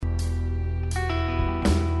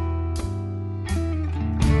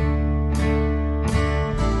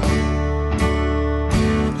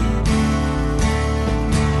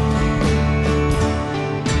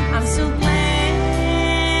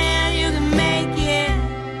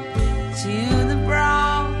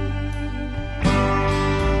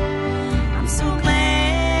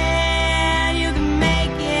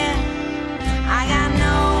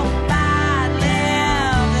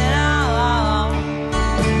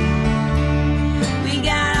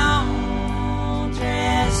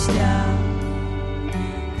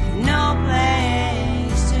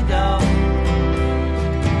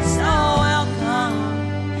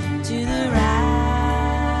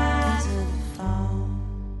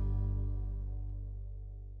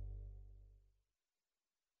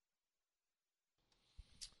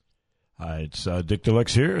Hi, it's Dick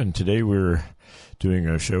Deluxe here, and today we're doing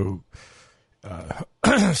a show,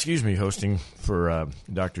 hosting for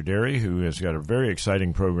Dr. Derry, who has got a very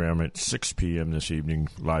exciting program at 6 p.m. this evening,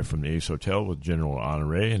 live from the Ace Hotel with General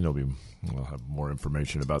Honore, and we'll have more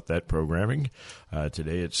information about that programming.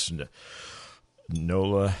 Today it's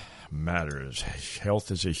NOLA Matters.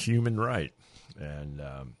 Health is a Human Right, and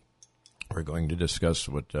we're going to discuss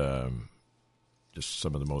what just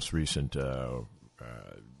some of the most recent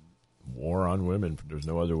war on women. There's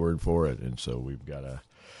no other word for it. And so I'm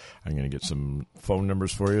going to get some phone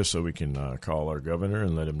numbers for you so we can call our governor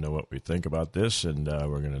and let him know what we think about this. And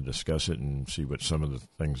we're going to discuss it and see what some of the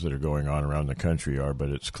things that are going on around the country are. But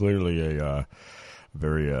it's clearly a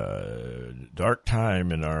very dark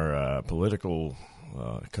time in our political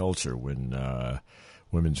culture when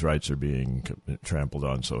women's rights are being trampled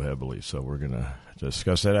on so heavily. So we're going to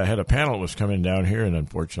discuss that. I had a panel that was coming down here, and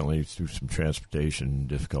unfortunately, through some transportation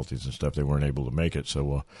difficulties and stuff, they weren't able to make it. So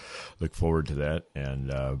we'll look forward to that. And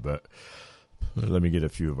but let me get a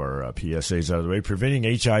few of our PSAs out of the way. Preventing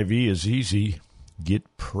HIV is easy.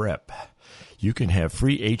 Get PrEP. You can have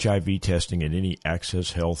free HIV testing at any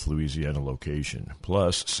Access Health Louisiana location.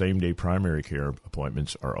 Plus, same-day primary care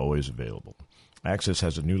appointments are always available. Access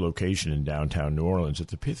has a new location in downtown New Orleans at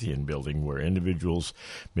the Pythian Building where individuals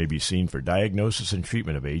may be seen for diagnosis and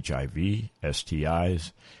treatment of HIV,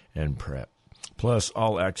 STIs, and PrEP. Plus,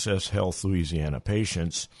 all Access Health Louisiana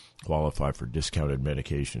patients qualify for discounted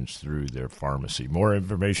medications through their pharmacy. More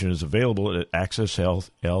information is available at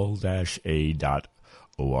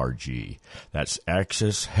accesshealth-l-a.org. That's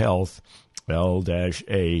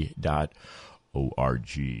accesshealth-l-a.org.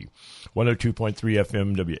 102.3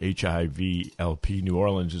 FM WHIV-LP New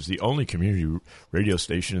Orleans is the only community radio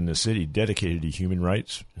station in the city dedicated to human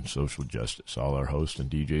rights and social justice. All our hosts and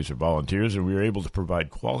DJs are volunteers, and we are able to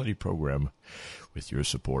provide quality program with your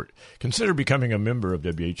support. Consider becoming a member of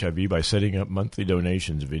WHIV by setting up monthly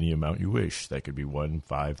donations of any amount you wish. That could be $1,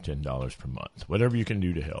 $5, $10 per month. Whatever you can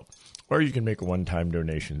do to help. Or you can make a one-time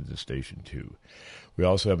donation to the station, too. We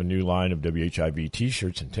also have a new line of WHIV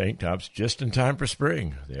T-shirts and tank tops just in time for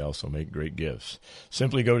spring. They also make great gifts.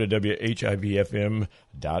 Simply go to WHIVFM.org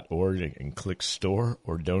and click Store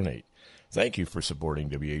or Donate. Thank you for supporting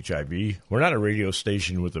WHIV. We're not a radio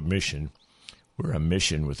station with a mission. We're a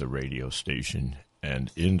mission with a radio station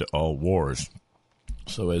and end all wars.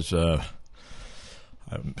 So as I'm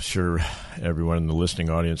sure everyone in the listening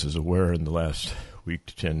audience is aware, in the last week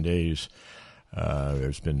to 10 days,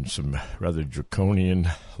 there's been some rather draconian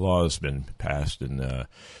laws been passed in the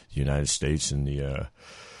United States, and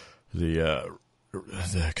the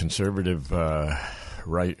conservative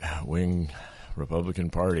right-wing Republican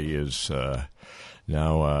Party is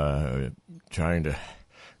now trying to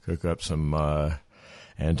cook up some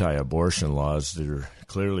anti-abortion laws that are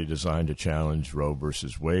clearly designed to challenge Roe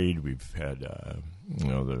versus Wade. We've had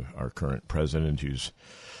our current president who's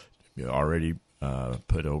already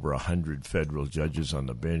put over 100 federal judges on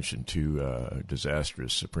the bench and 2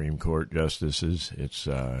 disastrous Supreme Court justices. It's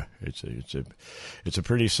a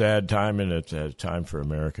pretty sad time, and it's a time for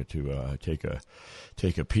America to take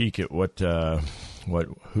a peek at who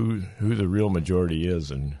the real majority is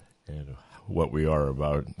and what we are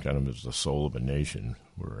about, kind of as the soul of a nation.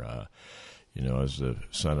 We're as the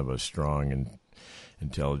son of a strong and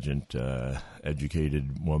intelligent,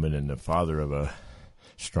 educated woman and the father of a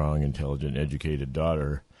strong, intelligent, educated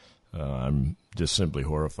daughter, I'm just simply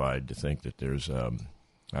horrified to think that there's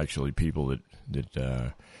actually people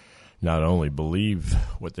that not only believe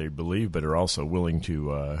what they believe, but are also willing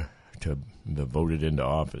to be voted into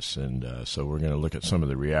office. And so we're going to look at some of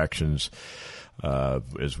the reactions.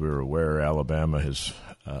 As we're aware, Alabama has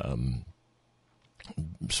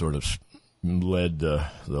sort of led the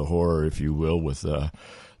horror, if you will, with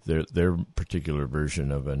their particular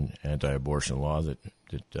version of an anti-abortion law that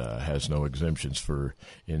has no exemptions for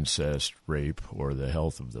incest, rape, or the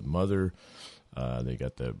health of the mother. They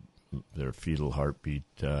got their fetal heartbeat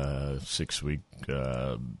 6-week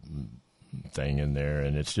thing in there,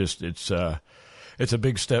 and it's a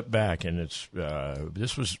big step back. And this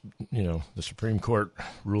was the Supreme Court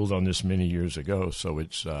ruled on this many years ago, so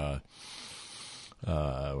it's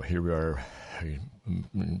here we are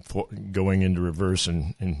going into reverse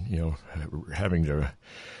and having to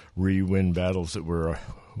re-win battles that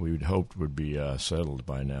we would hoped would be settled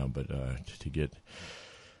by now, but to get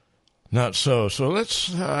not so. So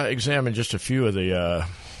let's examine just a few of the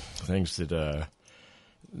things that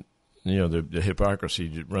the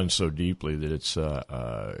hypocrisy runs so deeply that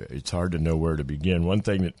it's hard to know where to begin. One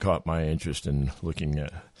thing that caught my interest in looking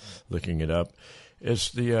it up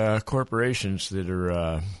is the corporations that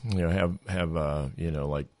are have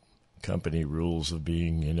like company rules of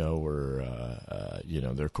being, or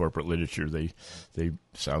their corporate literature. They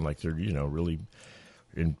sound like they're really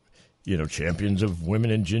champions of women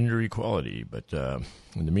and gender equality. But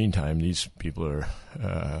in the meantime, these people are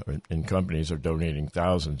and companies are donating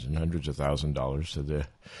thousands and hundreds of $1,000s to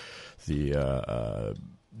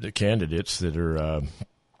the candidates that are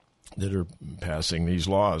passing these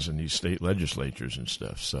laws in these state legislatures and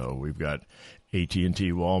stuff. So we've got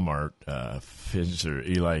AT&T, Walmart, Pfizer,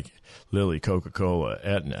 Eli Lilly, Coca-Cola,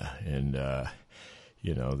 Aetna, and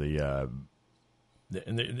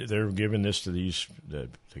they're giving this to the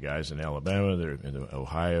guys in Alabama, they're in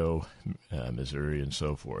Ohio, Missouri, and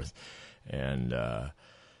so forth, and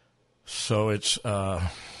so it's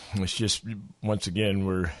just, once again,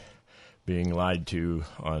 we're being lied to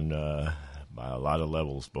on by a lot of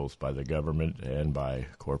levels, both by the government and by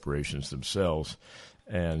corporations themselves.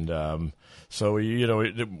 And so,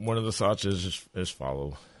 one of the thoughts is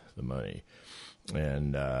follow the money.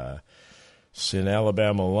 And in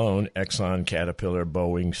Alabama alone, Exxon, Caterpillar,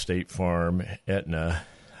 Boeing, State Farm, Aetna,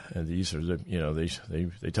 and these are they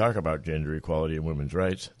talk about gender equality and women's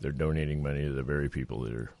rights. They're donating money to the very people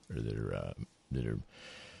that are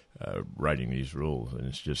writing these rules, and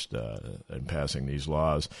it's just and passing these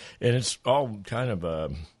laws, and it's all kind of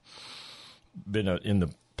been in the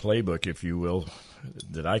playbook, if you will,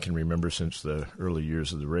 that I can remember since the early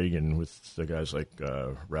years of the Reagan, with the guys like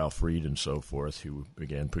Ralph Reed and so forth, who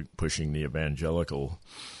began pushing the evangelical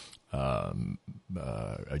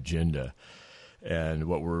agenda, and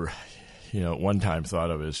what we're at one time thought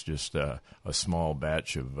of as just a small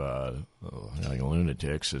batch of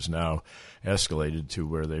lunatics has now escalated to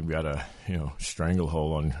where they've got a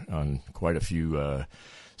stranglehold on quite a few,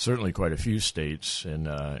 certainly quite a few states,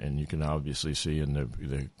 and you can obviously see in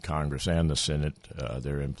the Congress and the Senate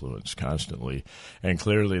their influence constantly, and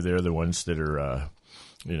clearly they're the ones that are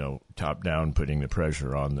top down, putting the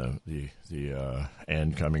pressure on the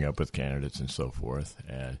and coming up with candidates and so forth.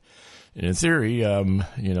 And in theory, and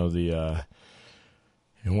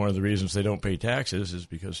one of the reasons they don't pay taxes is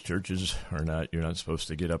because churches you're not supposed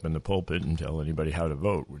to get up in the pulpit and tell anybody how to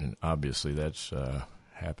vote. And obviously that's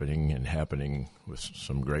happening with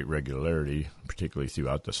some great regularity, particularly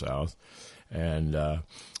throughout the South. And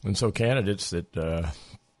so candidates that, are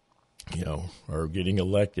getting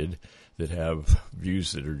elected that have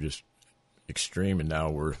views that are just extreme, and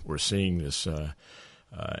now we're seeing this,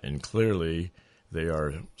 and clearly they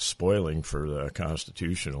are spoiling for the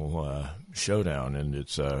constitutional showdown, and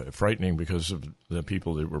it's frightening because of the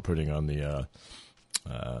people that we're putting on the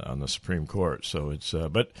Supreme Court. So it's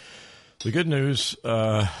but the good news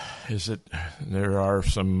is that there are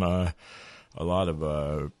a lot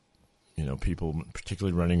of people,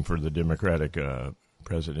 particularly running for the Democratic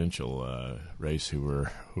presidential race, who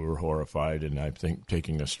were horrified, and I think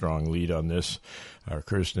taking a strong lead on this.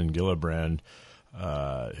 Kirsten Gillibrand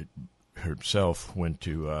herself went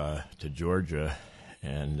to Georgia,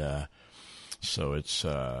 and so it's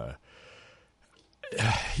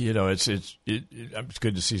it's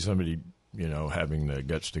good to see somebody having the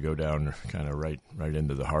guts to go down kind of right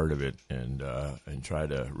into the heart of it, and try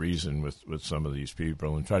to reason with some of these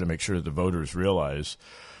people and try to make sure that the voters realize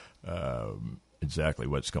exactly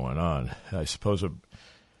what's going on. I suppose a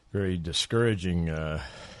very discouraging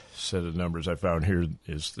set of numbers I found here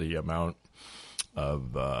is the amount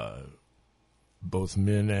of both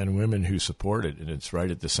men and women who support it, and it's right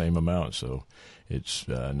at the same amount. So it's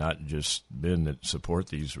not just men that support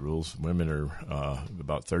these rules. Women are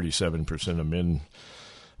about 37% of men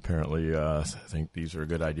apparently think these are a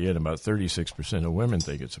good idea, and about 36% of women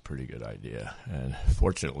think it's a pretty good idea. And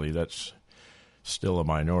fortunately, that's still a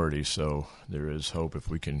minority, so there is hope if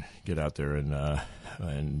we can get out there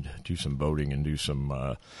and do some voting and do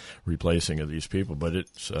some replacing of these people. But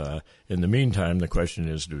it's in the meantime, the question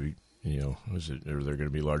is, are there going to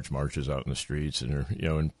be large marches out in the streets? And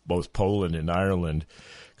in both Poland and Ireland,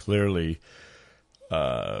 clearly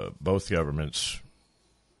both governments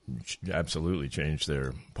absolutely changed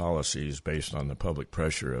their policies based on the public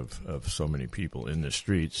pressure of so many people in the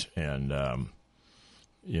streets. And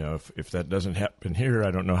if that doesn't happen here,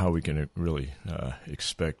 I don't know how we can really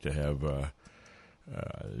expect to have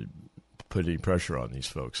put any pressure on these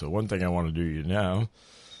folks. So one thing I want to do now,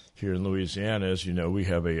 here in Louisiana, as you know, we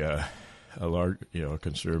have a large,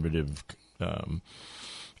 conservative,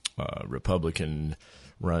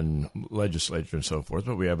 Republican-run legislature and so forth,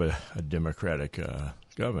 but we have a Democratic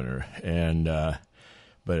governor, and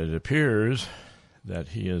but it appears that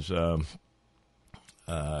he is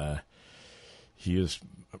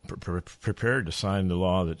prepared to sign the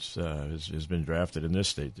law that's has been drafted in this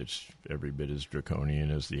state that's every bit as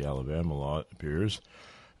draconian as the Alabama law, it appears.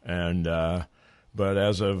 And but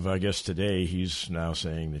as of, I guess, today, he's now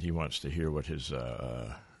saying that he wants to hear what his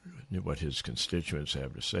constituents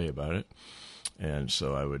have to say about it. And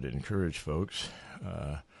so I would encourage folks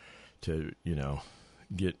to,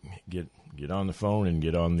 get on the phone and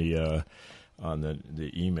get on the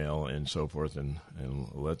email and so forth, and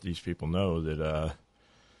let these people know that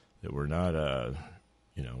we're not,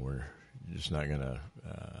 we're just not going to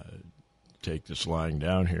take this lying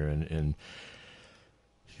down here. And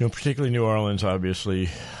particularly New Orleans, obviously,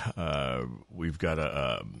 we've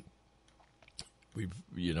got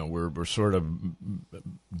we're sort of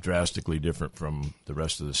drastically different from the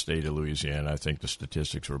rest of the state of Louisiana. I think the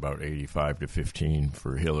statistics were about 85-15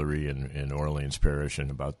 for Hillary and Orleans Parish, and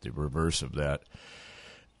about the reverse of that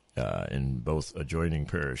in both adjoining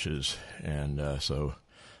parishes. And so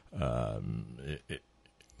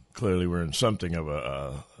clearly we're in something of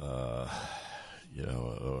a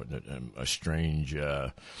strange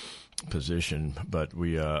position, but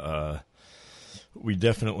we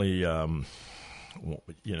definitely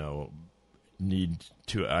need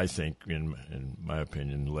to, I think, in my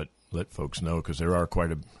opinion, let folks know, because there are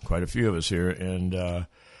quite a few of us here, and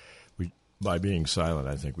by being silent,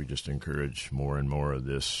 I think we just encourage more and more of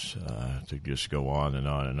this to just go on and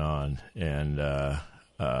on and on. And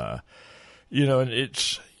and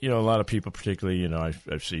it's, a lot of people, particularly, I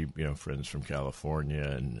see, friends from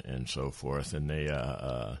California and so forth, and they,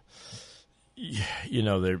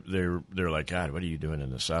 they're like, God, what are you doing in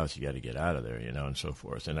the South? You got to get out of there, and so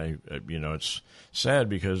forth. And I it's sad,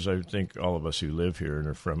 because I think all of us who live here and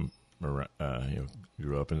are from,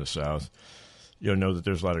 grew up in the South, know that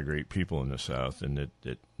there's a lot of great people in the South, and that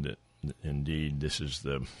indeed this is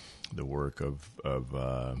the work of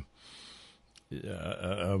a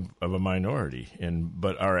minority,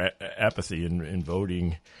 but our apathy in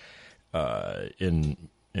voting, and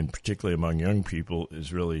particularly among young people,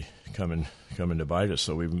 is really coming to bite us.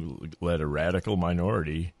 So we've let a radical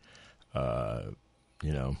minority, come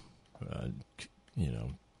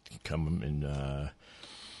and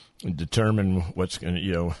determine what's going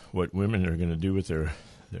to, what women are going to do with their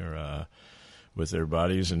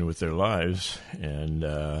bodies and with their lives. And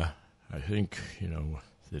I think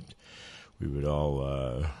that we would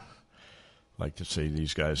all like to say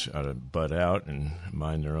these guys ought to butt out and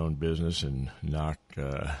mind their own business and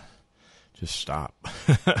just stop.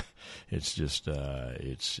 It's just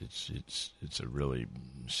it's a really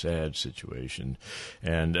sad situation,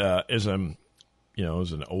 and as an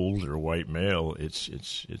older white male,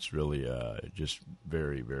 it's really just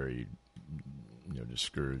very, very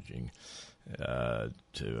discouraging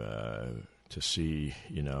to see,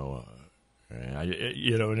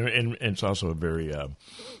 and it's also a very,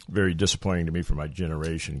 very disappointing to me for my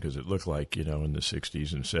generation, because it looked like, in the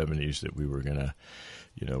 60s and 70s that we were going to,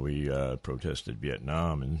 we protested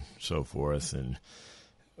Vietnam and so forth. And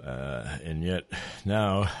yet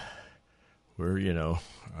now we're,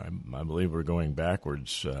 I believe we're going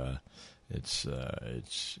backwards. It's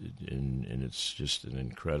just an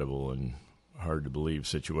incredible and hard to believe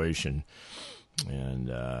situation. And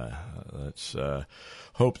let's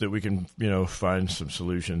hope that we can, find some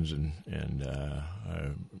solutions. And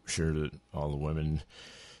I'm sure that all the women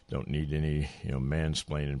don't need any,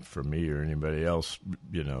 mansplaining from me or anybody else,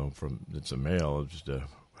 from that's a male, just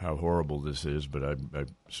how horrible this is. But I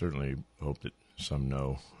certainly hope that some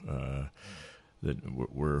know that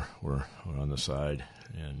we're on the side,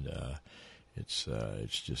 and it's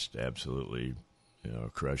just absolutely,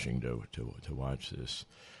 crushing to watch this.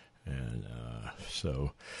 And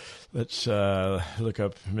so let's look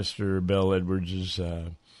up Mr. Bell Edwards'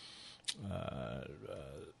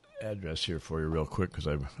 address here for you real quick, because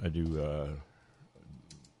I do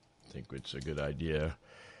think it's a good idea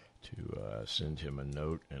to send him a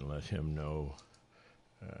note and let him know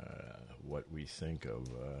what we think of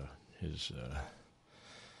his...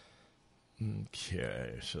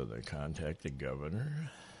 Okay, so they contact the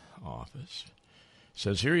governor office.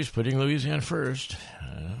 Says here he's putting Louisiana first.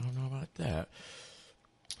 I don't know about that.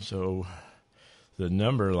 So the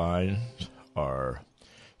number lines are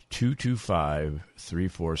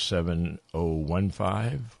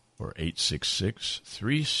 225-347-015 or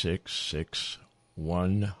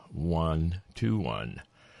 866-366-1121.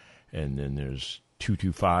 And then there's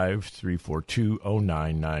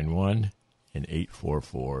 225-342-0991 and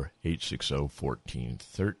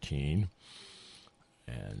 844-860-1413.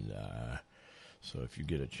 And so if you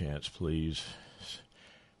get a chance, please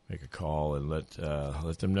make a call and let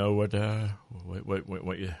them know what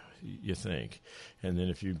you think. And then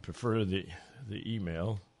if you prefer the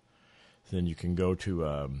email, then you can go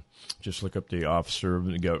to just look up the officer of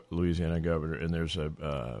the Louisiana governor, and there's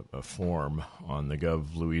a form on the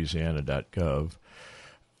govlouisiana.gov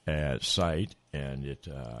site, and it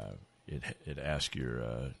asks your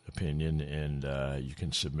opinion, and you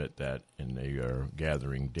can submit that, and they are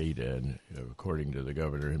gathering data. And according to the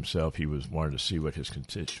governor himself, he wanted to see what his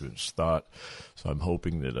constituents thought. So I'm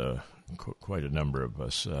hoping that quite a number of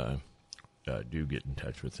us do get in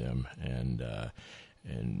touch with him, and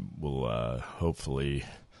we'll hopefully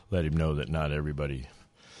let him know that not everybody,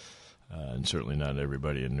 and certainly not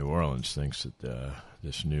everybody in New Orleans, thinks that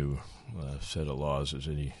this new set of laws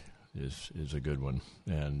is a good one.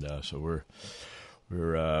 And so we're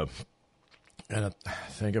going to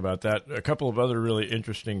think about that. A couple of other really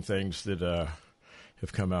interesting things that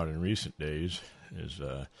have come out in recent days is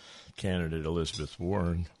candidate Elizabeth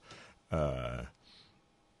Warren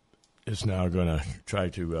is now going to try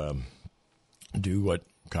to do what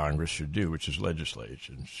Congress should do, which is legislate.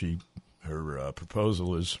 And her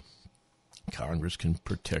proposal is Congress can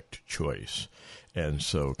protect choice. And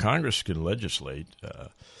so Congress can legislate.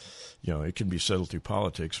 It can be settled through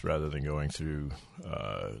politics rather than going through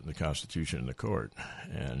the Constitution and the court.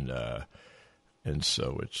 And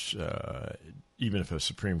so it's even if a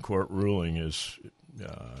Supreme Court ruling is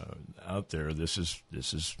out there, this is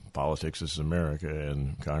politics. This is America,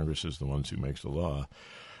 and Congress is the ones who makes the law.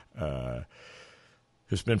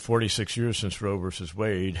 It's been 46 years since Roe versus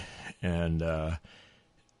Wade, and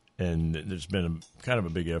there's been kind of a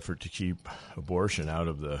big effort to keep abortion out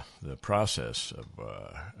of the process of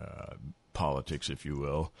politics, if you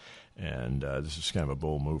will. And this is kind of a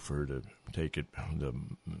bold move for her to take the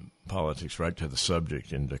politics right to the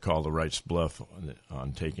subject and to call the right's bluff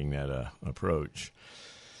on taking that approach.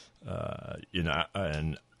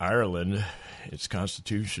 In Ireland, its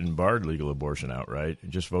constitution barred legal abortion outright. It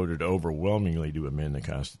just voted overwhelmingly to amend the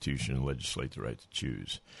constitution and legislate the right to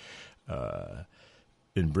choose.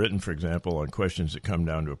 In Britain, for example, on questions that come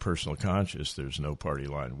down to a personal conscience, there's no party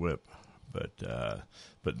line whip.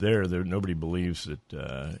 But there nobody believes that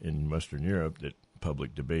in Western Europe that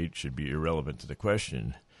public debate should be irrelevant to the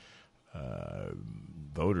question.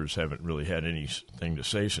 Voters haven't really had anything to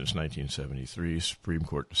say since 1973. Supreme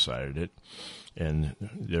Court decided it, and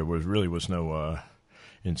there was no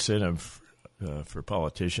incentive for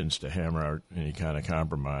politicians to hammer out any kind of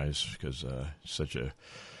compromise because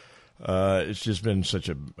it's just been such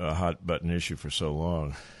a hot button issue for so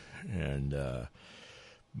long, and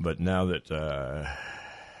but now that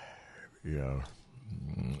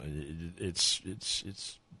it's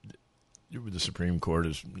the Supreme Court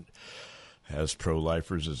has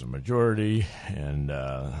pro-lifers as a majority, and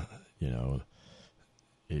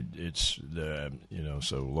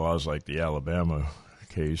so laws like the Alabama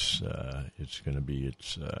case,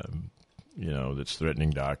 that's threatening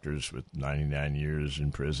doctors with 99 years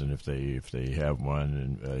in prison if they have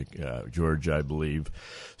one. And Georgia, I believe,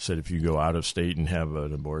 said if you go out of state and have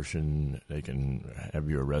an abortion, they can have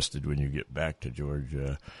you arrested when you get back to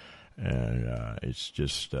Georgia. And it's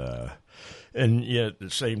just, and yet at the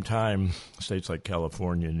same time, states like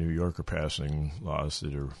California and New York are passing laws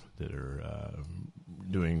that are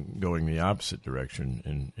going the opposite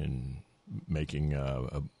direction in making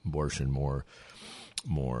abortion more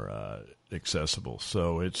accessible.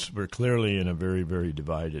 So we're clearly in a very, very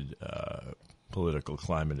divided political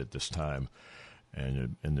climate at this time,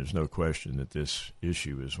 and there's no question that this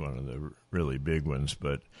issue is one of the really big ones.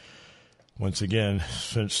 But once again,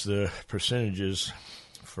 since the percentages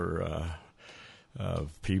for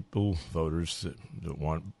voters that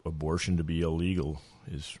want abortion to be illegal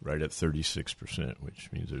is right at 36%, which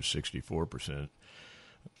means there's 64%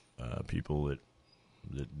 people that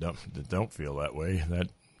don't feel that way. That,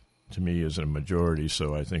 to me, is a majority.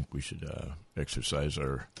 So I think we should exercise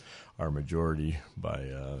our majority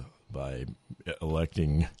by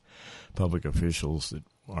electing public officials that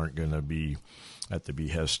aren't going to be at the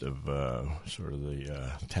behest of sort of the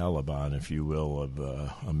Taliban, if you will, of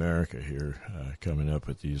America here, coming up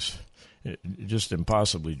with these just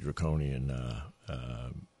impossibly draconian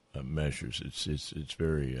measures. It's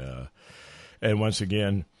very, and once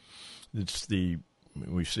again,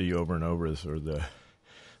 we see over and over sort of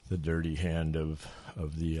the dirty hand of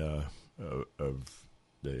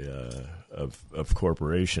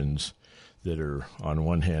corporations that are on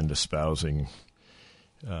one hand espousing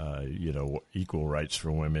equal rights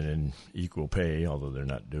for women and equal pay, although they're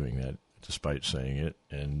not doing that despite saying it,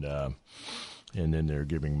 and then they're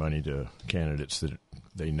giving money to candidates that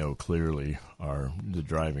they know clearly are the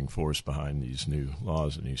driving force behind these new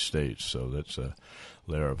laws in these states. So that's a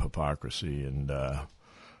layer of hypocrisy, and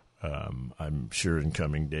I'm sure in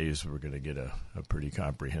coming days we're going to get a pretty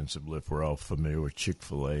comprehensive lift. We're all familiar with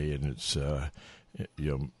Chick-fil-A, and it's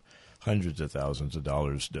hundreds of thousands of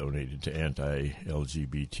dollars donated to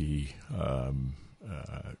anti-LGBT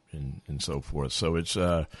and so forth. So it's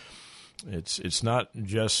not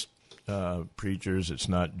just preachers. It's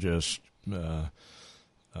not just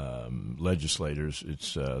legislators. It's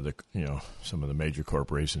some of the major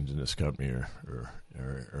corporations in this company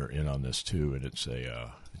are in on this too, and it's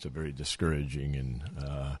a very discouraging and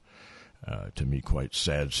to me quite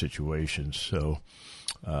sad situation. So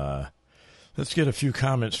let's get a few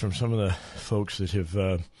comments from some of the folks that have.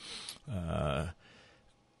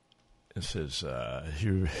 It says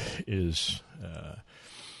here is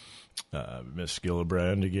Miss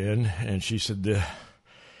Gillibrand again, and she said.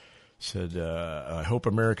 I hope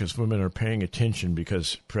America's women are paying attention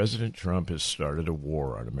because President Trump has started a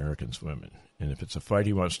war on Americans' women. And if it's a fight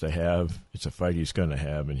he wants to have, it's a fight he's going to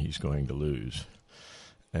have, and he's going to lose.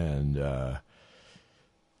 And one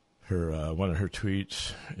of her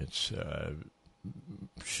tweets,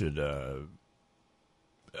 should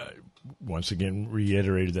once again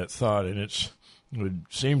reiterated that thought. And it would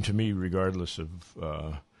seem to me, regardless of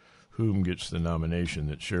whom gets the nomination,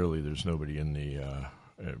 that surely there's nobody in the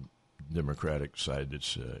Democratic side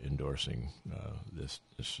that's endorsing this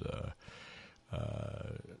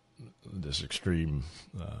extreme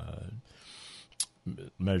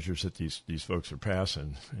measures that these folks are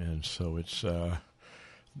passing, and so I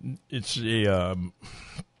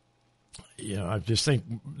just think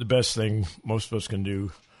the best thing most of us can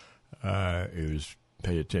do is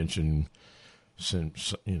pay attention.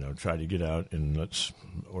 Try to get out and let's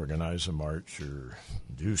organize a march or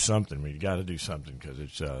do something. We got to do something because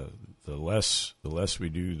it's the less we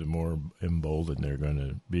do, the more emboldened they're going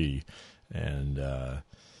to be, and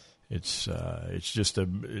it seems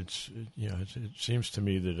to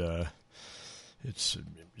me that it's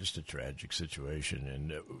just a tragic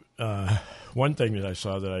situation. And one thing that I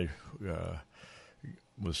saw that I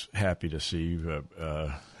was happy to see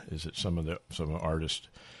is that some artists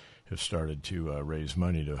have started to raise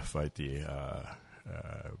money to fight the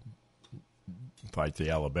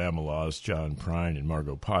Alabama laws. John Prine and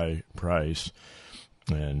Margot Price,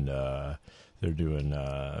 and they're going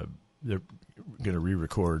to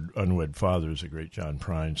re-record "Unwed Fathers," a great John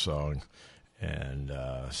Prine song, and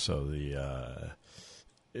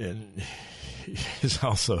and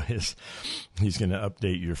he's going to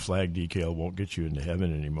update your flag decal. Won't get you into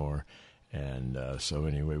heaven anymore. And so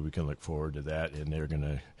anyway, we can look forward to that. And they're going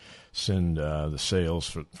to send the sales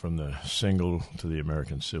from the single to the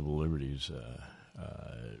American Civil Liberties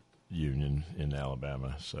Union in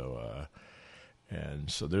Alabama. So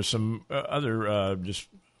so there's some other just,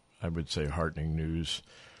 I would say, heartening news.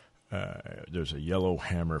 There's a Yellow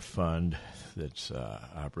Hammer Fund that's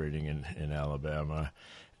operating in Alabama,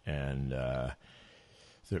 and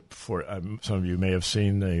some of you may have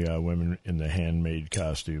seen the women in the handmade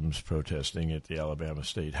costumes protesting at the Alabama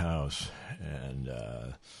State House, and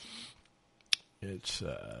it's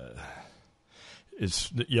the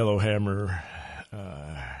Yellow Hammer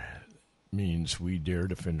means we dare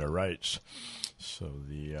defend our rights. So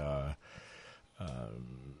the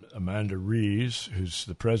Amanda Rees, who's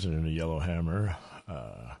the president of Yellow Hammer,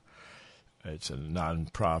 it's a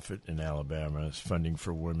nonprofit in Alabama. It's funding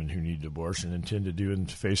for women who need abortion, intend to do in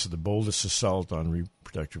the face of the boldest assault on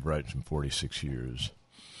reproductive rights in 46 years.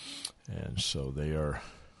 And so they are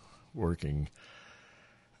working.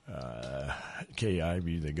 Kay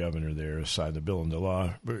Ivey, the governor there, signed the bill into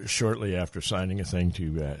law shortly after signing a thing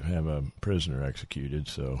to have a prisoner executed.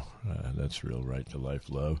 So that's real right to life,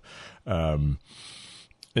 love. And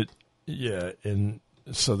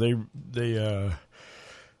so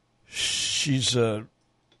she's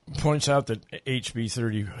points out that HB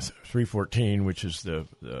 314, which is the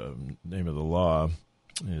name of the law,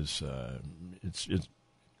 is it's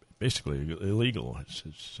basically illegal.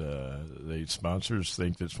 The sponsors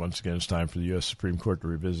think that once again it's time for the U.S. Supreme Court to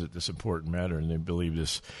revisit this important matter, and they believe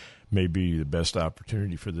this may be the best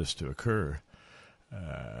opportunity for this to occur.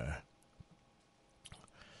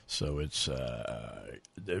 So it's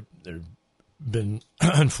they've been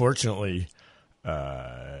unfortunately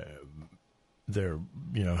they're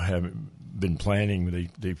haven't been planning.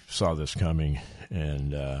 They saw this coming,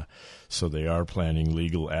 and so they are planning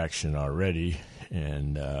legal action already.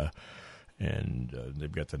 And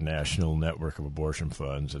they've got the National Network of Abortion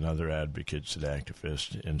Funds and other advocates and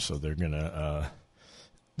activists, and so they're gonna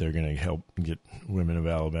help get women of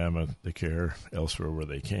Alabama the care elsewhere where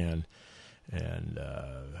they can. And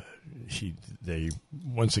they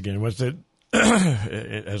once again was that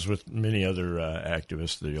as with many other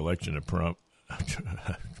activists, the election of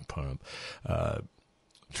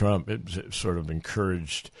Trump, it sort of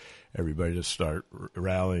encouraged everybody to start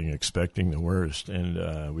rallying, expecting the worst,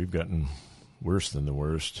 and we've gotten worse than the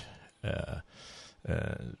worst.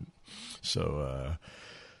 So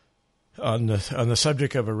on the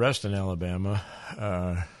subject of arrest in Alabama,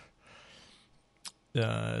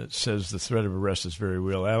 it says the threat of arrest is very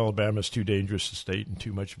real. Alabama is too dangerous a state and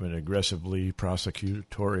too much of an aggressively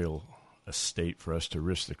prosecutorial a state for us to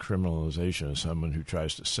risk the criminalization of someone who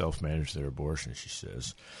tries to self-manage their abortion, she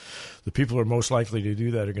says. The people who are most likely to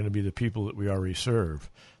do that are going to be the people that we already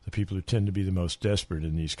serve, the people who tend to be the most desperate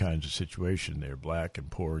in these kinds of situations. They're black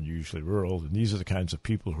and poor and usually rural, and these are the kinds of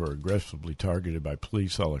people who are aggressively targeted by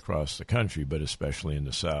police all across the country, but especially in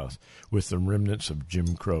the South, with the remnants of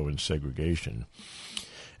Jim Crow and segregation.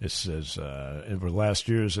 It says, over the last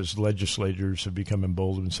years, as legislators have become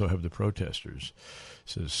emboldened, so have the protesters. It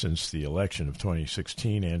says, since the election of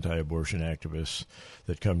 2016, anti-abortion activists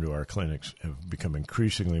that come to our clinics have become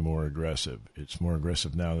increasingly more aggressive. It's more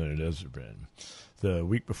aggressive now than it has been. The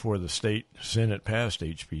week before the state Senate passed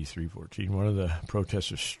HB 314, one of the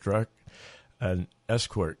protesters struck an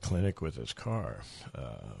escort clinic with his car.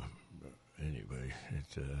 Anyway,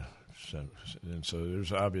 and so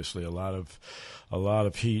there's obviously a lot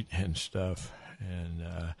of heat and stuff,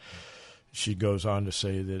 and she goes on to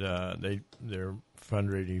say that their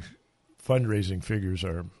fundraising figures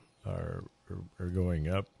are going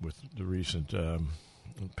up with the recent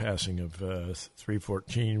passing of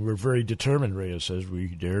 314. We're very determined, Reyes says. We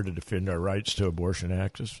dare to defend our rights to abortion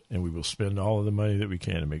access, and we will spend all of the money that we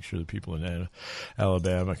can to make sure the people in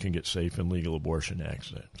Alabama can get safe and legal abortion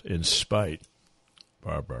access, in spite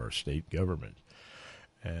of our state government.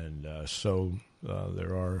 And so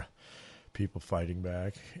there are people fighting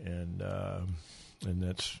back, and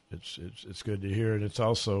that's it's good to hear, and it's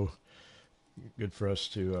also good for us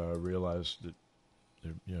to realize that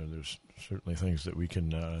there's certainly things that we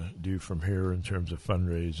can do from here in terms of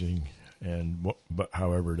fundraising, but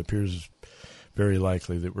however, it appears very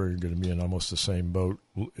likely that we're going to be in almost the same boat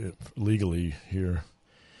legally here,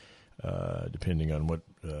 depending on what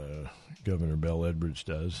Governor Bell Edwards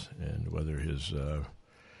does and whether his.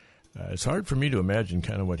 It's hard for me to imagine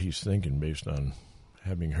kind of what he's thinking based on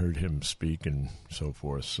having heard him speak and so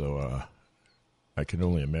forth. So I can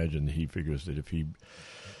only imagine that he figures that if he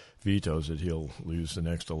vetoes it, he'll lose the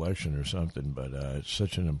next election or something. But it's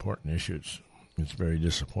such an important issue. It's very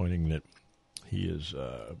disappointing that he is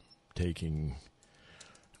taking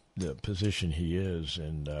the position he is,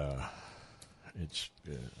 and it's.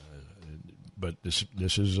 But this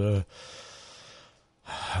is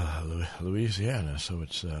Louisiana, so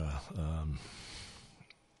it's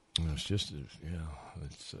just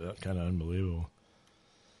it's kind of unbelievable.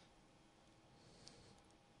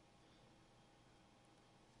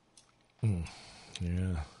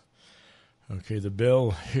 Yeah. Okay, the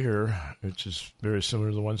bill here, which is very similar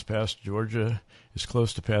to the ones passed Georgia, is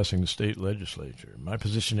close to passing the state legislature. My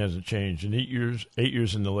position hasn't changed. In 8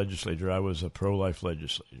 years in the legislature, I was a pro-life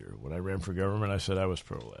legislator. When I ran for government, I said I was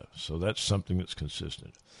pro-life. So that's something that's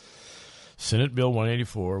consistent. Senate Bill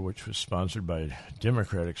 184, which was sponsored by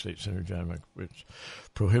Democratic State Senator John McCain, which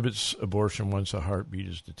prohibits abortion once a heartbeat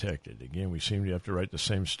is detected. Again, we seem to have to write the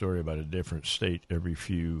same story about a different state every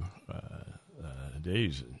few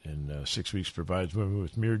days, and 6 weeks provides women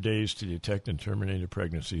with mere days to detect and terminate a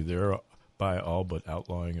pregnancy, thereby all but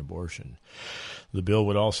outlawing abortion. The bill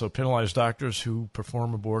would also penalize doctors who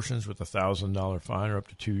perform abortions with a $1,000 fine or up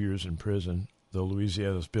to 2 years in prison, though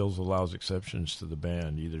Louisiana's bills allows exceptions to the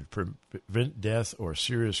ban, either to prevent death or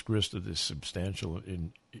serious risk of this substantial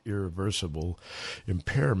and irreversible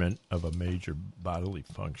impairment of a major bodily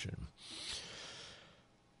function.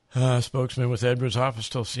 Spokesman with Edwards' office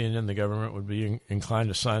told CNN the government would be inclined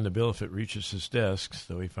to sign the bill if it reaches his desk,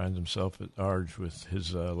 though he finds himself at large with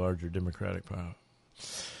his larger Democratic power.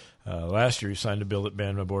 Last year, he signed a bill that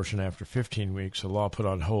banned abortion after 15 weeks, a law put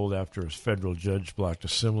on hold after a federal judge blocked a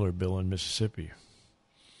similar bill in Mississippi.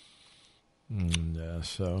 And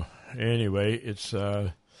so, anyway, it's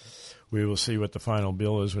we will see what the final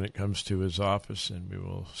bill is when it comes to his office, and we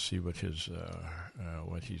will see what his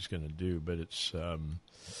what he's going to do. But it's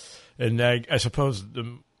and I suppose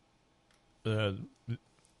it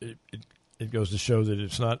goes to show that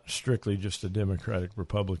it's not strictly just a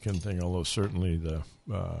Democratic-Republican thing, although certainly the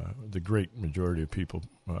great majority of people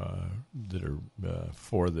that are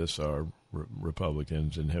for this are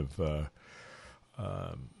Republicans and have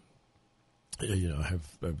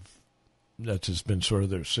that's just been sort of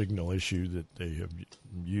their signal issue that they have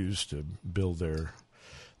used to build their,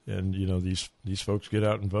 and these folks get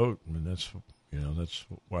out and vote, and that's that's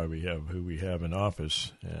why we have who we have in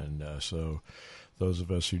office. And so those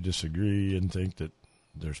of us who disagree and think that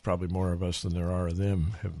there's probably more of us than there are of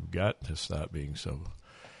them have got to stop being so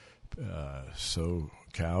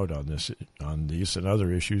cowed on these and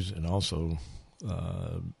other issues, and also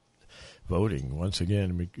voting. Once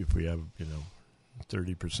again, if we have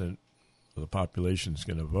 30% of the population is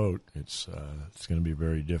going to vote, it's going to be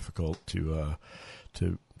very difficult to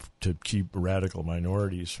keep radical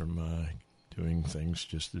minorities from doing things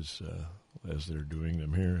just as they're doing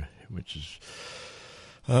them here, which is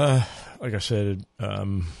like I said,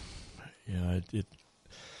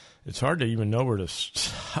 it's hard to even know where to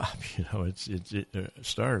stop.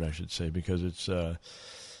 Start, I should say, because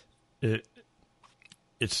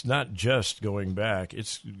it's not just going back;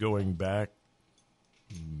 it's going back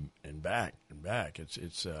and back and back.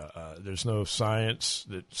 There's no science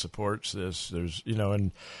that supports this. There's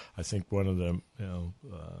and I think one of them,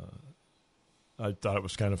 I thought it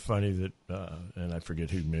was kind of funny that, and I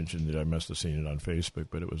forget who mentioned it. I must have seen it on Facebook,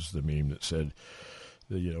 but it was the meme that said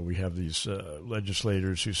that, we have these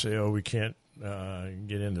legislators who say, we can't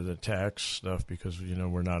get into the tax stuff because,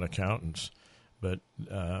 we're not accountants. But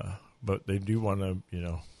they do want to,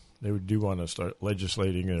 they do want to start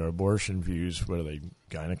legislating their abortion views. What are they,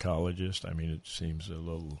 gynecologists? I mean, it seems a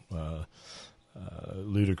little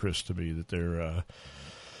ludicrous to me that they're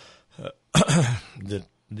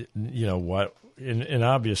and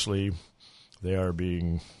obviously they are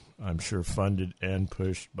being, I'm sure, funded and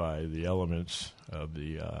pushed by the elements of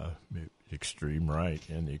the extreme right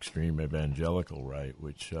and the extreme evangelical right,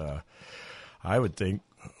 which I would think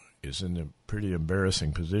is in a pretty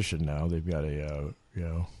embarrassing position now. They've got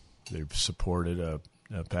they've supported a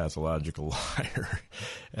pathological liar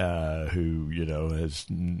who, has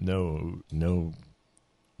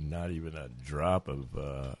not even a drop of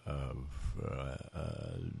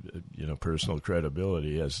personal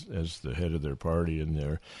credibility as the head of their party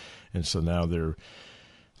and so now they're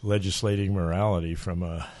legislating morality from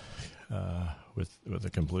with a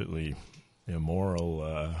completely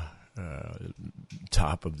immoral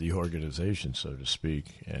top of the organization, so to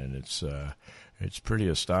speak, and it's pretty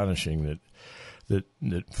astonishing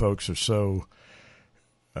that folks are so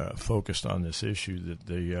focused on this issue that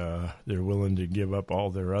they're willing to give up all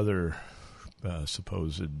their other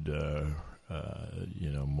supposed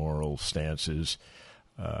moral stances,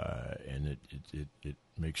 and it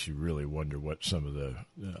makes you really wonder what some of the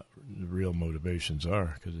real motivations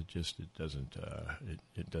are, because it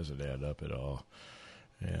doesn't add up at all,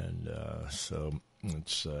 and so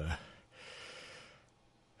it's so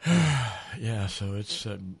it's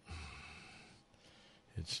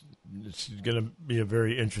going to be a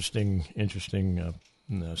very interesting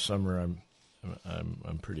summer.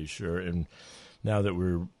 I'm pretty sure, and now that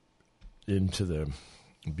we're into the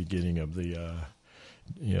beginning of the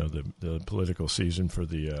political season for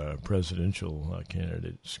the presidential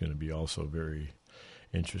candidate, it's going to be also very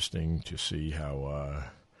interesting to see how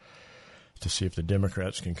if the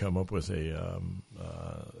Democrats can come up with a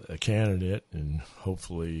candidate, and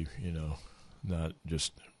hopefully not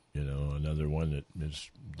just another one that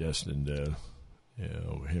is destined to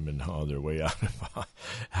him and haw their way out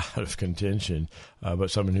of contention,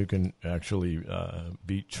 but someone who can actually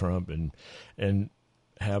beat Trump and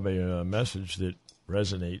have a message that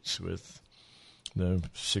resonates with the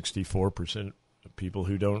 64% of people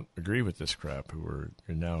who don't agree with this crap, who are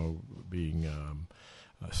now being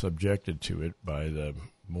subjected to it by the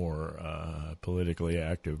more politically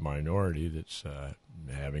active minority that's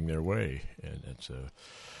having their way, and it's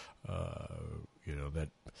that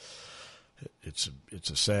it's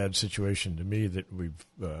a sad situation to me that we've.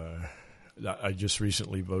 I just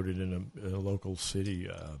recently voted in a local city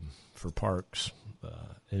for parks,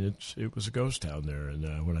 and it was a ghost town there.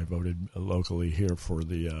 And when I voted locally here for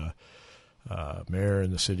the mayor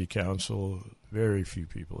and the city council, very few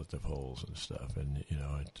people at the polls and stuff. And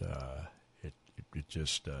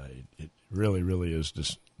it really is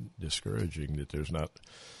discouraging that there's not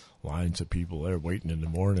lines of people there waiting in the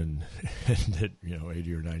morning, and that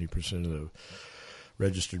 80 or 90% of the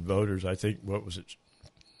registered voters, I think, what was it,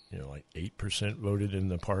 like 8% voted in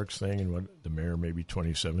the parks thing, and what the mayor maybe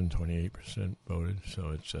 27-28% voted.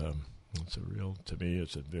 So it's a real, to me,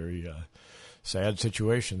 it's a very sad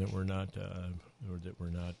situation that we're not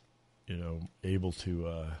able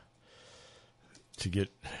to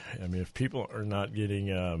get. I mean, if people are not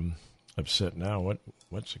getting upset now,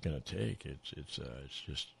 what's it going to take? It's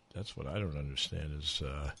just, that's what I don't understand. Is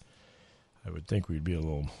I would think we'd be a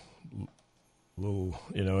little,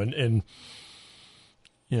 and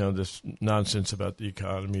this nonsense about the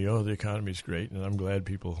economy. Oh, the economy's great, and I'm glad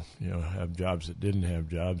people have jobs that didn't have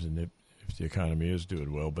jobs, and if if the economy is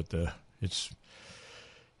doing well, but it's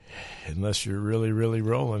unless you're really, really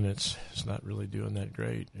rolling, it's not really doing that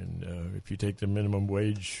great. And if you take the minimum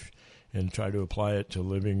wage and try to apply it to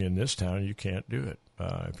living in this town, you can't do it.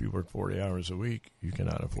 If you work 40 hours a week, you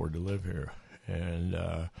cannot afford to live here. And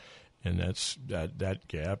that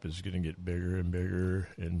gap is going to get bigger and bigger,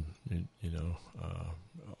 and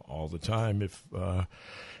all the time. If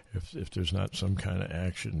there's not some kind of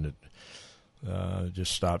action that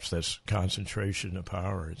just stops that concentration of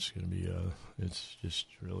power, it's going to be it's just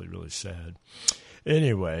really, really sad.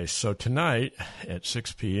 Anyway, so tonight at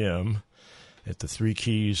 6 p.m. at the Three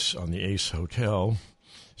Keys on the Ace Hotel,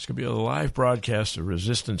 it's going to be a live broadcast of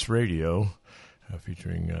Resistance Radio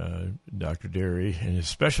featuring Dr. Derry, and his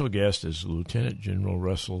special guest is Lieutenant General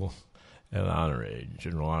Russell L. Honore.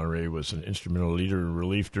 General Honore was an instrumental leader in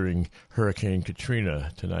relief during Hurricane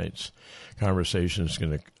Katrina. Tonight's conversation is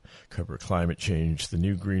going to cover climate change, the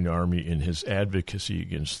new Green Army, and his advocacy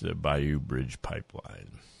against the Bayou Bridge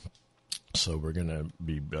pipeline. So we're going to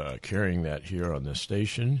be carrying that here on this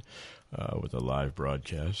station with a live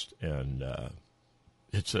broadcast, and I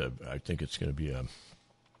think it's going to be a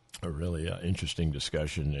really interesting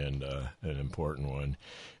discussion and an important one.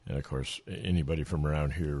 And, of course, anybody from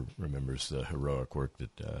around here remembers the heroic work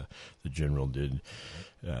that the General did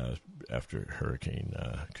after Hurricane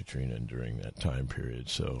Katrina and during that time period.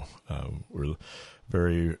 So we're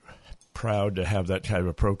very proud to have that kind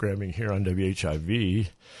of programming here on WHIV.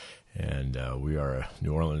 And we are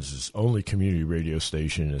New Orleans' only community radio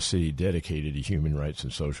station in a city dedicated to human rights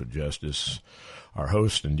and social justice. Our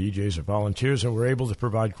hosts and DJs are volunteers, and we're able to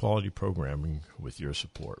provide quality programming with your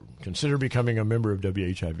support. Consider becoming a member of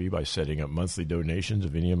WHIV by setting up monthly donations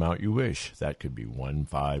of any amount you wish. That could be $1,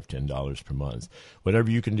 $5, $10 per month.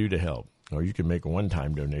 Whatever you can do to help. Or you can make a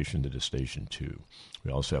one-time donation to the station, too.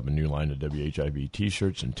 We also have a new line of WHIV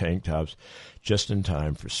T-shirts and tank tops just in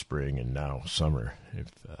time for spring and now summer. If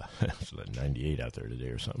it's like 98 out there today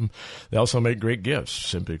or something. They also make great gifts.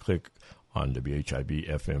 Simply click on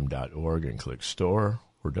WHIVFM.org and click Store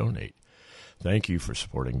or Donate. Thank you for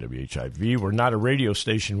supporting WHIV. We're not a radio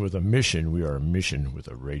station with a mission. We are a mission with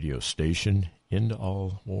a radio station. End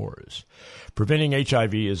all wars. Preventing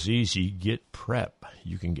HIV is easy. Get PrEP.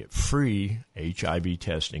 You can get free HIV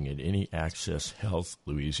testing at any Access Health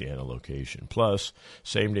Louisiana location. Plus,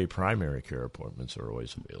 same-day primary care appointments are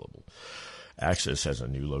always available. Access has a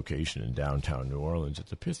new location in downtown New Orleans at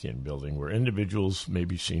the Pythian Building, where individuals may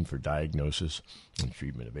be seen for diagnosis and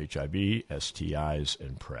treatment of HIV, STIs,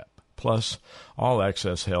 and PrEP. Plus, all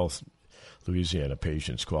Access Health Louisiana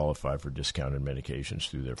patients qualify for discounted medications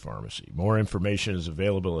through their pharmacy. More information is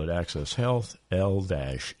available at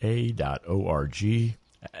accesshealth-l-a.org.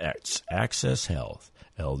 That's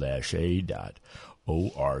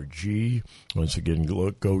accesshealth-l-a.org. Once again,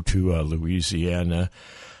 go to Louisiana.gov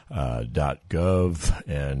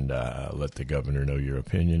and let the governor know your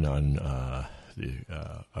opinion on the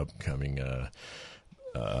upcoming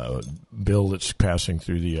bill that's passing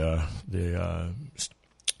through the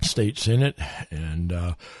State Senate. And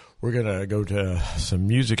we're going to go to some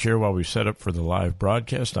music here while we set up for the live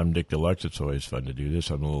broadcast. I'm Dick Deluxe. It's always fun to do this.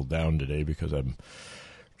 I'm a little down today because I'm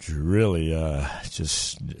really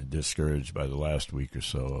just discouraged by the last week or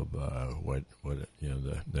so of what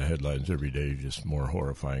the headlines every day, just more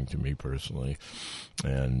horrifying to me personally.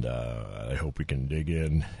 And I hope we can dig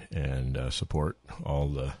in and support all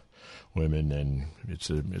the women. And it's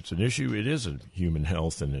an issue. It is a human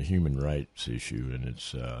health and a human rights issue, and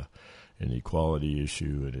it's an equality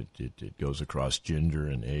issue, and it goes across gender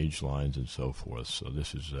and age lines and so forth. So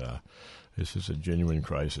this is a genuine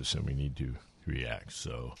crisis, and we need to react.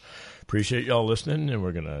 So appreciate y'all listening, and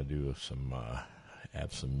we're gonna do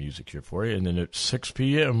have some music here for you, and then at 6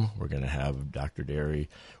 p.m. we're gonna have Dr. Derry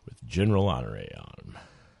with General Honore on.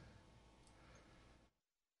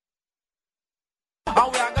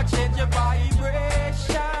 And we are gonna change your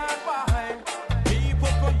vibration. People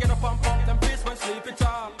could get up and pump them face when sleep it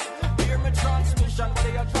on. Hear me transmission, whether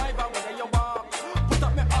you drive or whether you walk. Put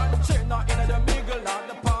up me antenna in the middle of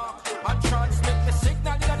the park and transmit the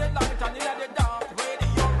signal in the light and in the dark.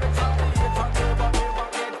 Radio retaliate and never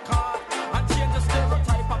get caught. And change the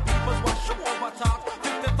stereotype of people's wash you over talk.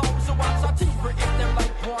 50,000 watts of TV if them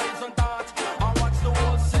like poison darts. And watch the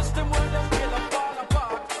whole system where them kill and fall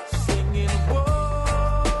apart. Singing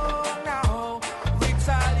whoa now,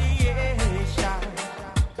 retaliation.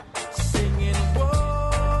 Singing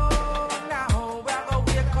whoa now, we're gonna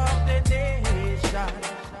wake up the nation.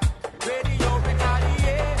 Radio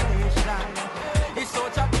retaliation. It's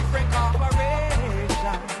such a different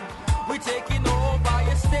corporation. We taking over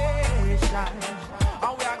your station,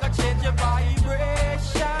 and we are gonna change your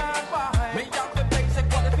vibration. Boy.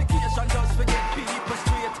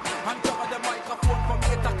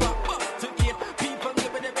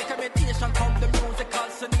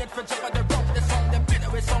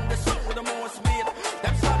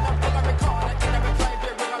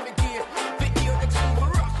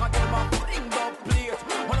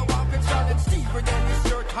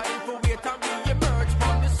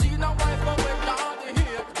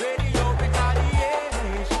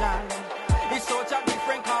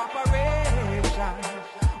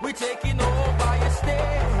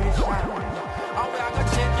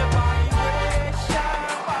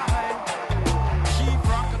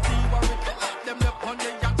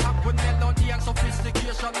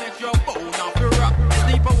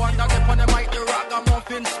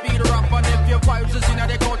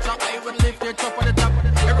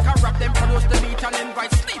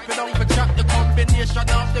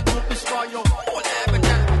 objection of the group destroy your whole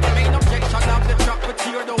evidence. The main objection of the track we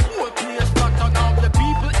tear the whole place flat. And now the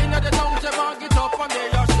people in the towns them all get up and they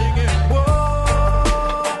are singing.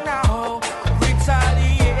 Whoa, now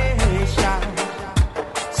retaliation,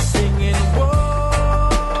 singing.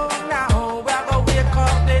 Whoa, now we're gonna wake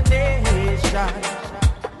up the nation.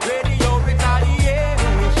 Radio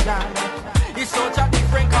retaliation, it's such a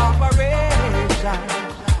different corporation.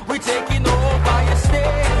 We taking over your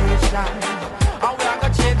station, and we are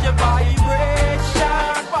gonna change your vibration.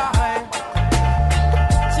 Why?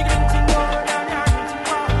 Ting ting ting na na ting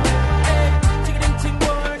boy, ting ting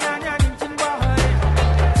boy na na ting boy.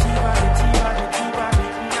 T-body now, T-body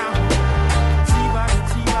now, T-body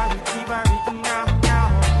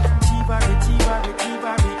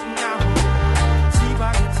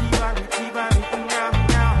now, T-body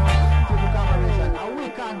now. How we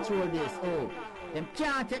control this? Oh, them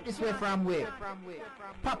can't take this way from we.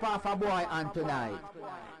 Pop off a boy on tonight.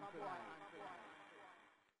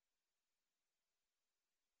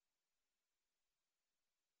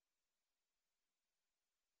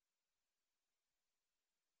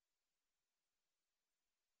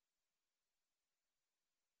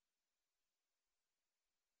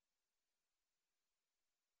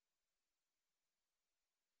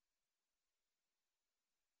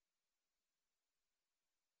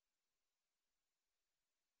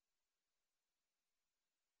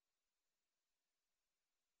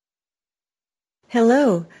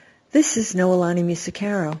 Hello, this is Noelani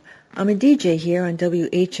Musicaro. I'm a DJ here on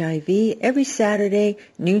WHIV every Saturday,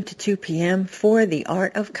 noon to 2 p.m. for The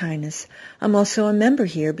Art of Kindness. I'm also a member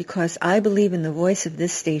here because I believe in the voice of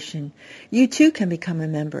this station. You too can become a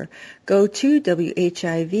member. Go to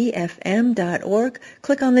WHIVFM.org,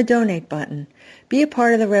 click on the donate button. Be a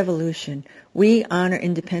part of the revolution. We honor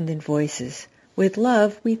independent voices. With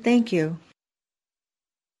love, we thank you.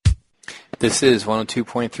 This is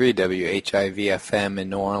 102.3 WHIV-FM in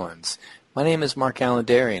New Orleans. My name is Mark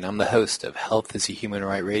Alandari, and I'm the host of Health is a Human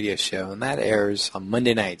Right radio show, and that airs on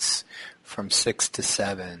Monday nights from 6 to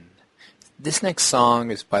 7. This next song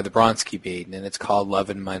is by the Bronski Beat, and it's called Love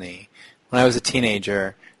and Money. When I was a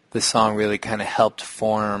teenager, this song really kind of helped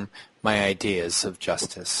form my ideas of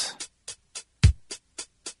justice.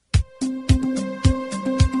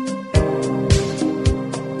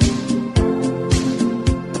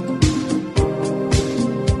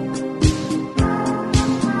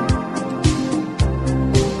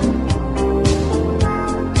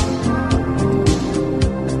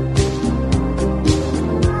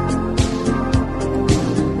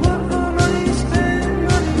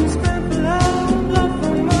 Love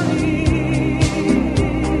for money.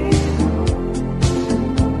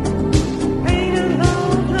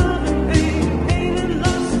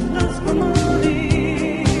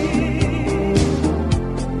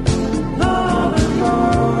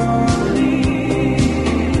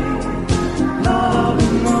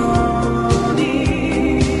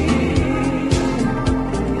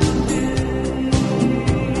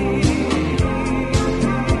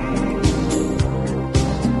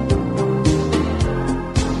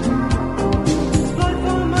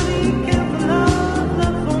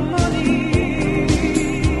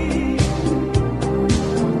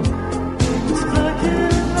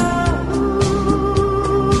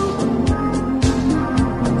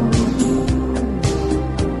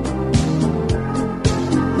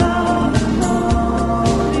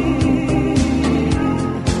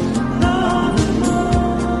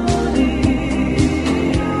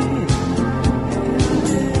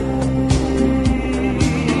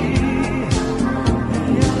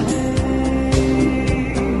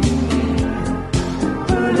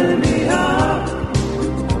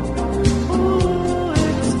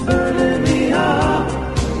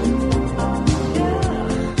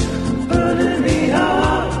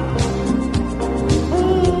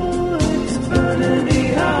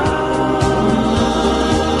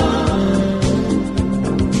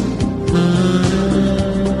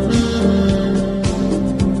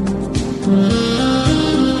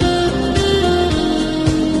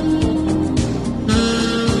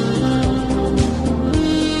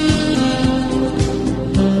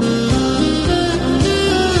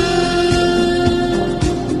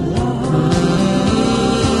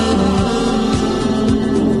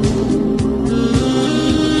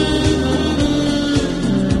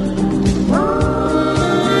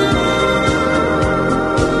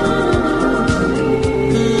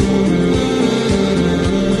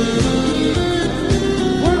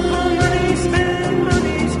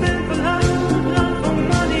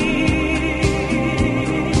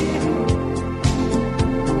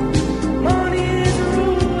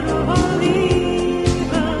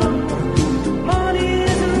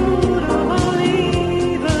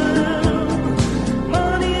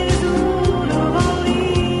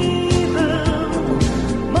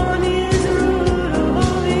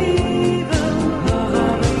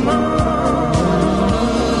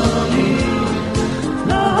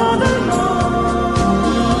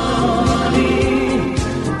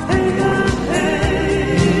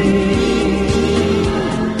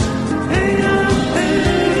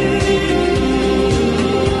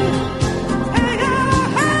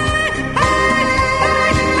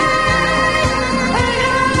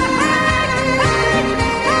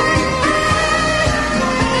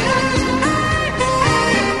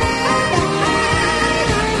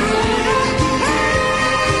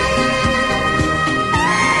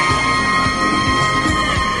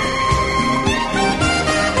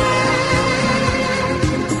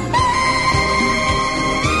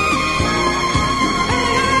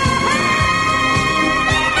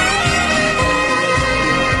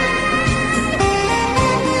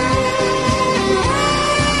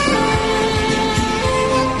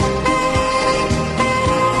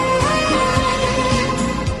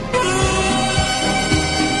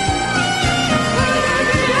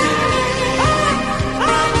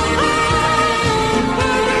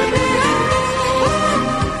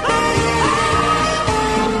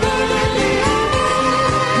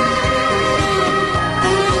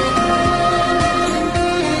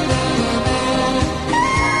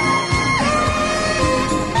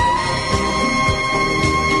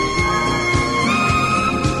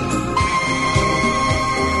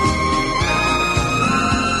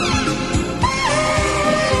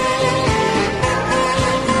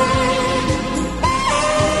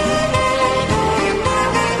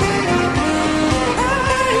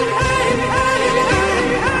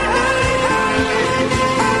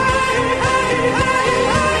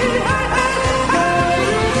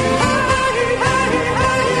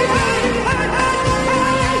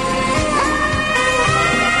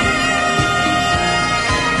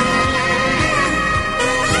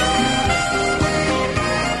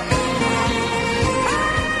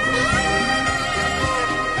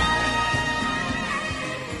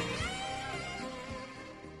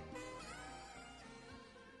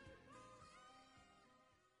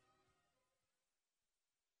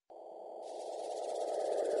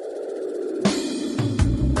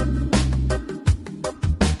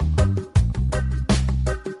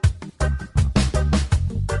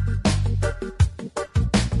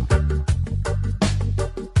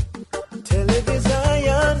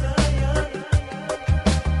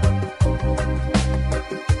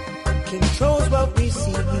 controls what we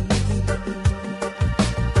see.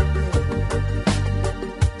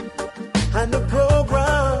 And the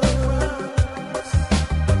programs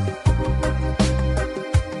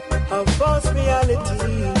of false reality.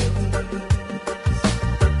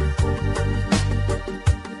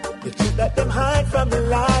 The truth that them hide from the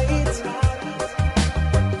light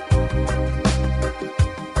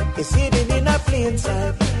is hidden in a plain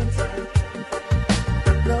sight.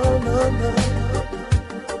 No, no, no.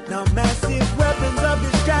 Now massive weapons of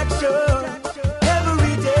distraction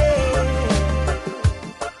every day.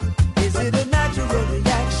 Is it a natural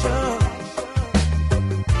reaction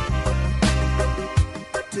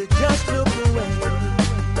to just look away?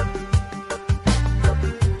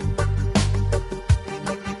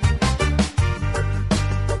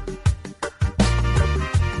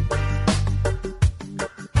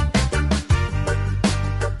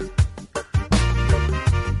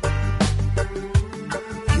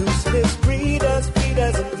 Useless breeders,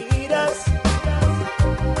 feeders and feeders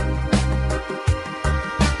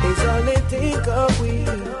is all they think of we.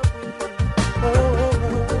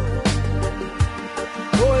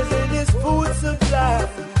 Poisonous food supply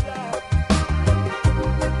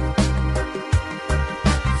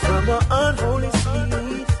from an unholy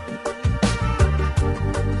seed.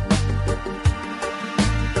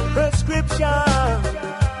 Prescription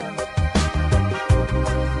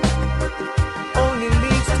only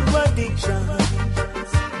leads to addiction.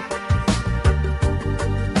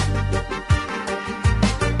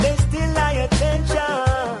 They still lie attention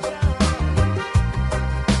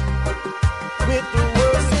with the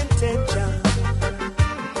worst intentions.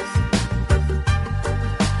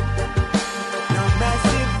 Now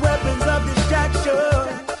massive weapons of distraction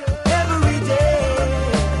every day.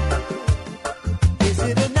 Is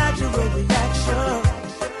it a natural reaction?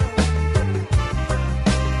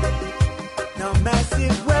 Now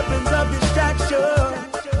massive weapons of distraction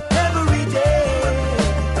every day.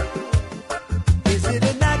 Is it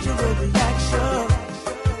a natural reaction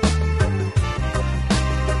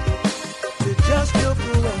to just look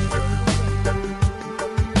away?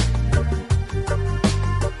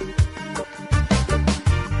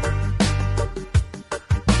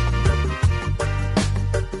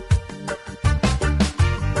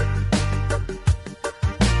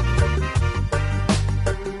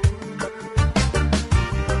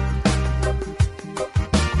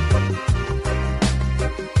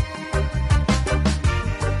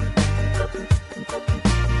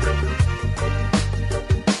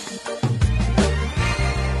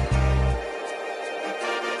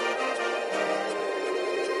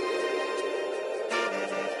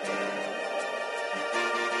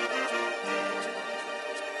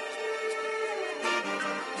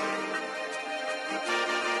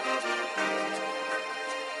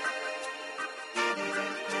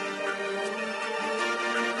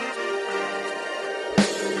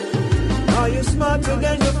 Are you smarter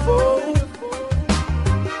than your foe?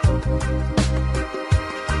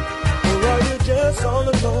 Or are you just all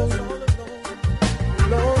alone?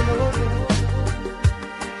 No, no, no.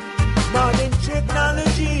 Modern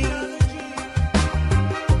technology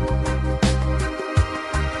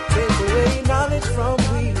take away knowledge from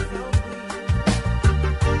we.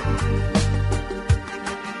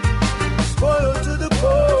 Spoiled to the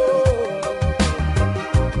core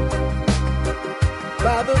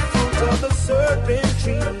by the fruit of the serpent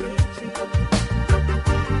tree.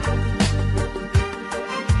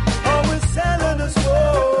 Always selling us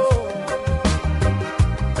more,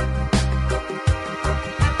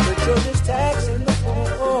 but you're just taxing the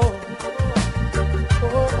poor.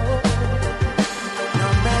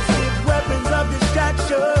 Now massive weapons of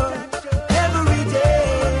distraction every day.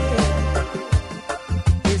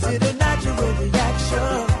 Is it a natural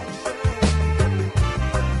reaction?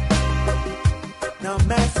 Now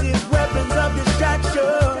massive weapons of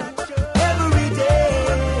distraction every day.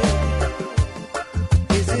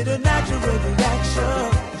 Is it a natural reaction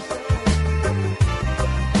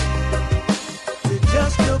to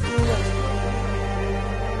just look away?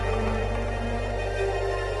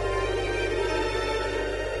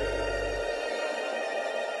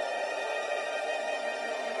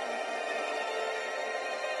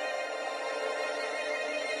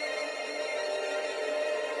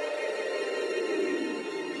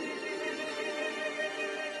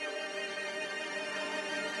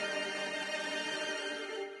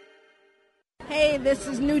 Hey, this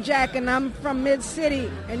is New Jack, and I'm from Mid-City,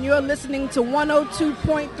 and you're listening to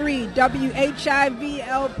 102.3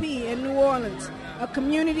 WHIV-LP in New Orleans, a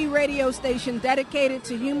community radio station dedicated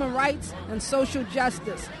to human rights and social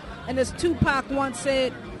justice. And as Tupac once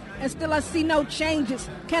said, and still I see no changes.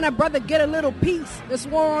 Can a brother get a little peace? There's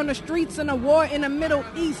war on the streets and a war in the Middle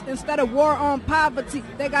East. Instead of war on poverty,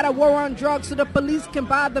 they got a war on drugs so the police can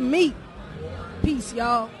buy the meat. Peace,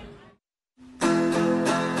 y'all.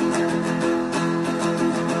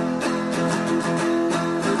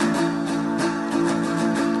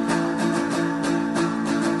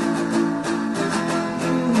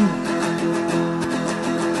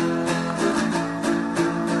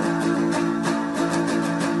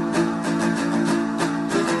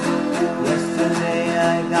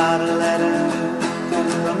 Got a letter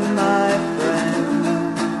from my friend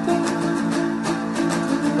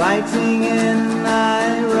fighting in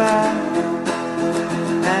Iraq,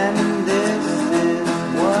 and this is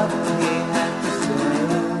what he had to say.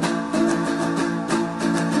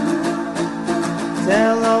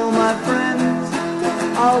 Tell all my friends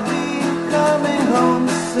I'll be coming home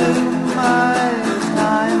soon. My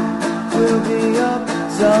time will be up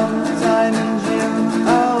sometime in June.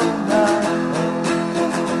 Oh, no.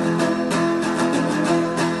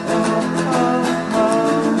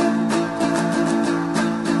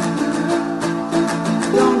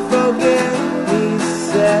 He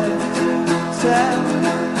said to tell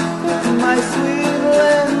my sweet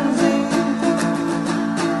Lindsay,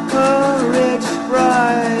 a rich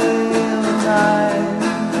bride of mine,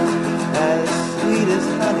 as sweet as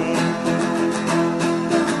honey.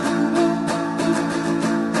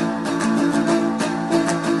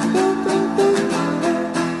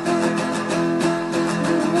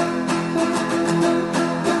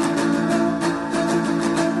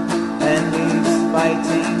 And he's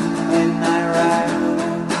fighting in Iraq.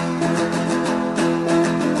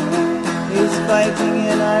 He's fighting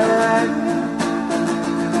in Iraq.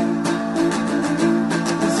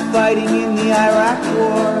 He's fighting in the Iraq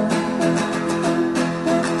War.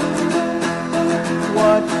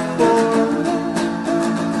 What for?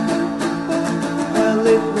 Well,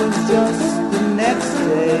 it was just the next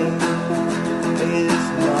day. His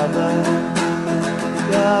mother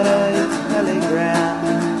got a telegram.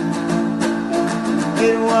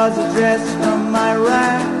 It was addressed from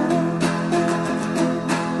Iraq.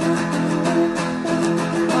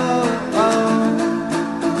 Oh, oh.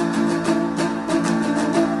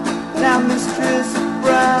 Now Mistress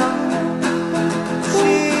Brown,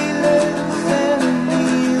 she lives in the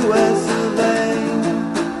US of A.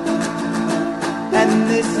 And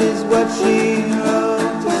this is what she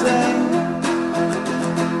wrote to say.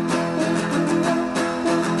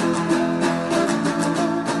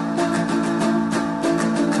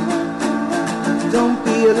 Don't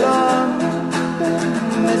be alarmed,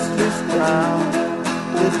 Mistress Brown,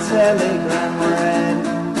 the telegram read.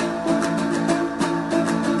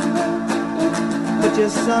 But your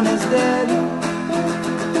son is dead.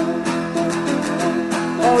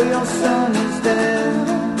 Oh, your son is dead.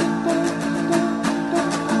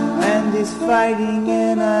 And he's fighting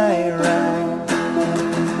in Iraq.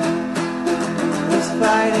 He's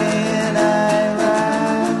fighting in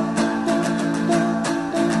Iraq.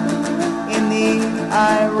 In the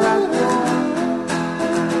Iraq War.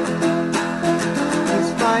 He's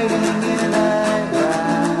fighting in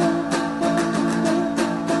Iraq.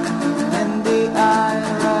 In the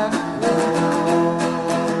Iraq War.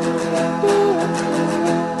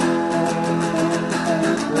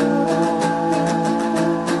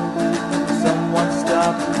 Someone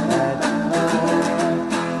stop that war.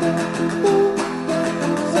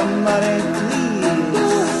 Somebody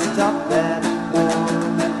please stop that war.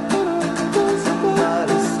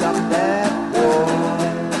 Somebody stop that war.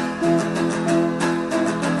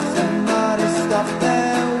 Somebody stop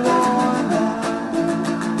that war now.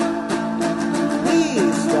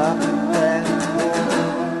 Please stop that war.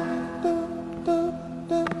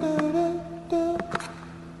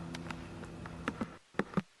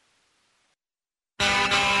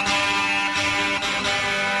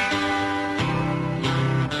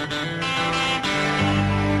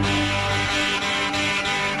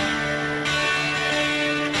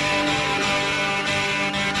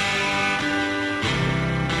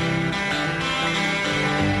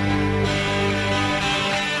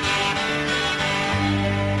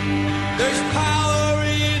 There's power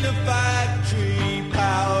in the factory,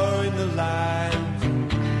 power in the land,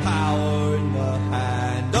 power in the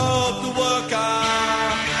hand of the worker.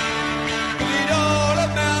 But it all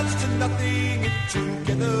amounts to nothing if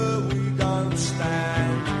together we don't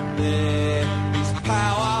stand. There is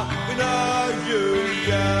power in our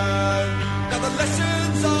union. Now the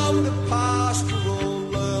lessons of the past were all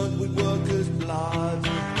learned with workers' blood.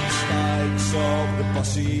 Mistakes of the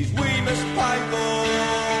bosses we must pay for.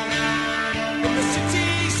 From the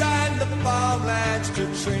cities and the farmlands to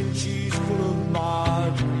trenches full of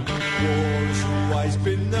mud.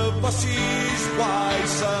 cross is wide,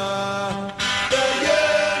 sir. The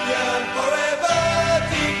Union forever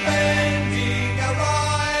defending our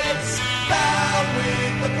rights. Down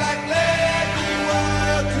with the black leg,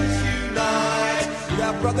 workers unite. We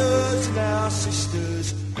are brothers now.